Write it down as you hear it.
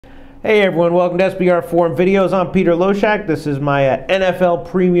Hey everyone, welcome to SBR Forum Videos. I'm Peter Loshak. This is my NFL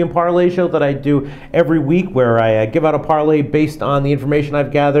Premium Parlay show that I do every week where I give out a parlay based on the information I've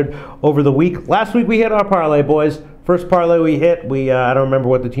gathered over the week. Last week we hit our parlay, boys. First parlay we hit, I don't remember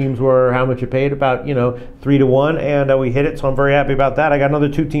what the teams were or how much it paid, about 3-1, and we hit it, so I'm very happy about that. I got another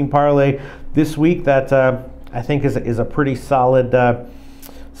two-team parlay this week that I think is a pretty solid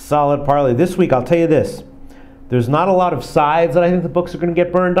parlay. This week, I'll tell you this. There's not a lot of sides that I think the books are going to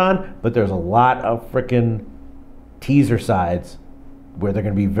get burned on, but there's a lot of freaking teaser sides where they're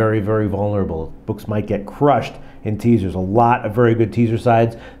going to be very, very vulnerable. Books might get crushed in teasers. A lot of very good teaser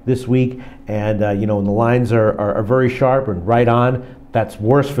sides this week, and when the lines are very sharp and right on, that's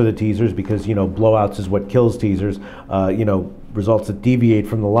worse for the teasers because blowouts is what kills teasers. Results that deviate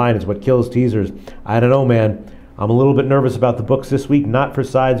from the line is what kills teasers. I don't know, man. I'm a little bit nervous about the books this week, not for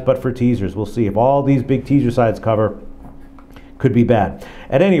sides, but for teasers. We'll see if all these big teaser sides cover. Could be bad.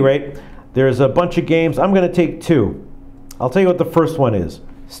 At any rate, there's a bunch of games. I'm going to take two. I'll tell you what the first one is.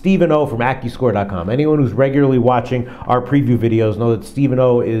 Stephen O from AccuScore.com. Anyone who's regularly watching our preview videos know that Stephen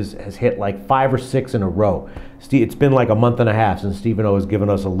O has hit like 5 or 6 in a row. It's been like a month and a half since Stephen O has given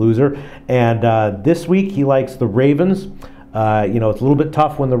us a loser. And this week he likes the Ravens. It's a little bit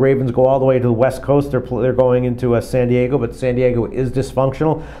tough when the Ravens go all the way to the West Coast. They're going into San Diego, but San Diego is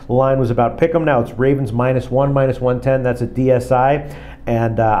dysfunctional. The line was about pick'em. Now it's Ravens -1, -110. That's a DSI,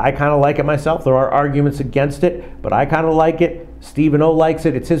 and I kind of like it myself. There are arguments against it, but I kind of like it. Stephen O likes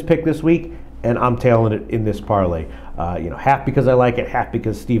it. It's his pick this week, and I'm tailing it in this parlay. Half because I like it, half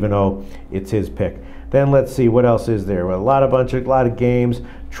because Stephen O. It's his pick. Then let's see, what else is there? Well, a lot of games.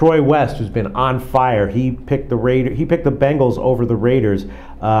 Troy West, who's been on fire, he picked the Bengals over the Raiders.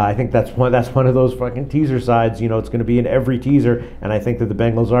 I think that's one of those fucking teaser sides. It's going to be in every teaser, and I think that the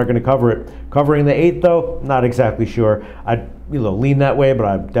Bengals are going to cover it. Covering the 8th, though, not exactly sure. I'd lean that way, but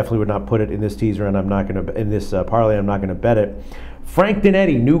I definitely would not put it in this teaser, and I'm not going to in this parlay. I'm not going to bet it. Frank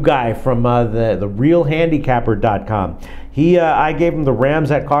Dinetti, new guy from the realhandicapper.com. I gave him the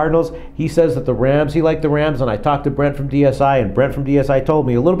Rams at Cardinals. He says that he liked the Rams, and I talked to Brent from DSI, and Brent from DSI told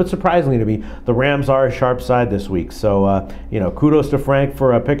me, a little bit surprisingly to me, the Rams are a sharp side this week. So, kudos to Frank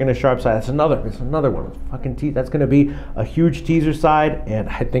for picking a sharp side. That's another one. That's going to be a huge teaser side, and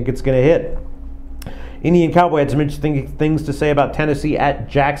I think it's going to hit. Indian Cowboy had some interesting things to say about Tennessee at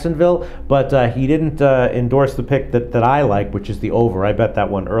Jacksonville, but he didn't endorse the pick that I like, which is the over. I bet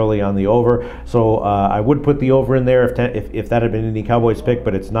that one early on the over, so I would put the over in there if that had been Indian Cowboy's pick,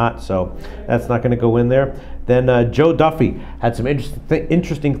 but it's not, so that's not going to go in there. Then Joe Duffy had some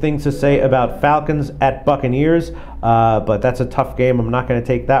interesting things to say about Falcons at Buccaneers, but that's a tough game. I'm not going to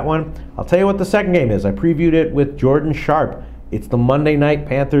take that one. I'll tell you what the second game is. I previewed it with Jordan Sharp. It's the Monday night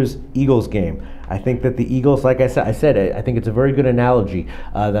Panthers-Eagles game. I think that the Eagles, like I said, I think it's a very good analogy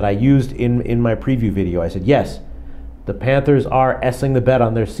that I used in my preview video. I said, yes, the Panthers are S-ing the bet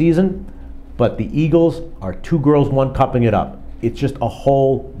on their season, but the Eagles are 2 girls, 1 cupping it up. It's just a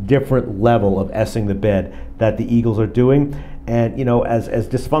whole different level of S-ing the bet that the Eagles are doing. And, as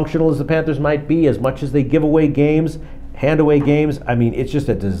dysfunctional as the Panthers might be, as much as they give away games, hand away games, I mean, it's just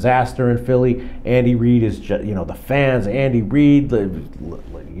a disaster in Philly. Andy Reid is just, the fans, Andy Reid,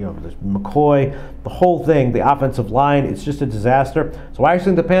 McCoy, the whole thing, the offensive line, it's just a disaster. So I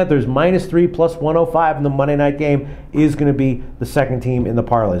think the Panthers -3 plus 105 in the Monday night game is going to be the second team in the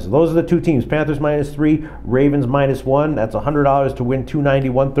parlay. So those are the two teams, Panthers -3, Ravens -1. That's $100 to win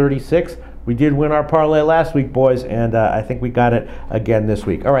 $290, $136. We did win our parlay last week, boys, and I think we got it again this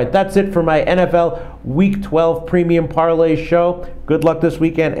week. All right, that's it for my NFL Week 12 Premium Parlay show. Good luck this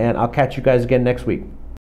weekend, and I'll catch you guys again next week.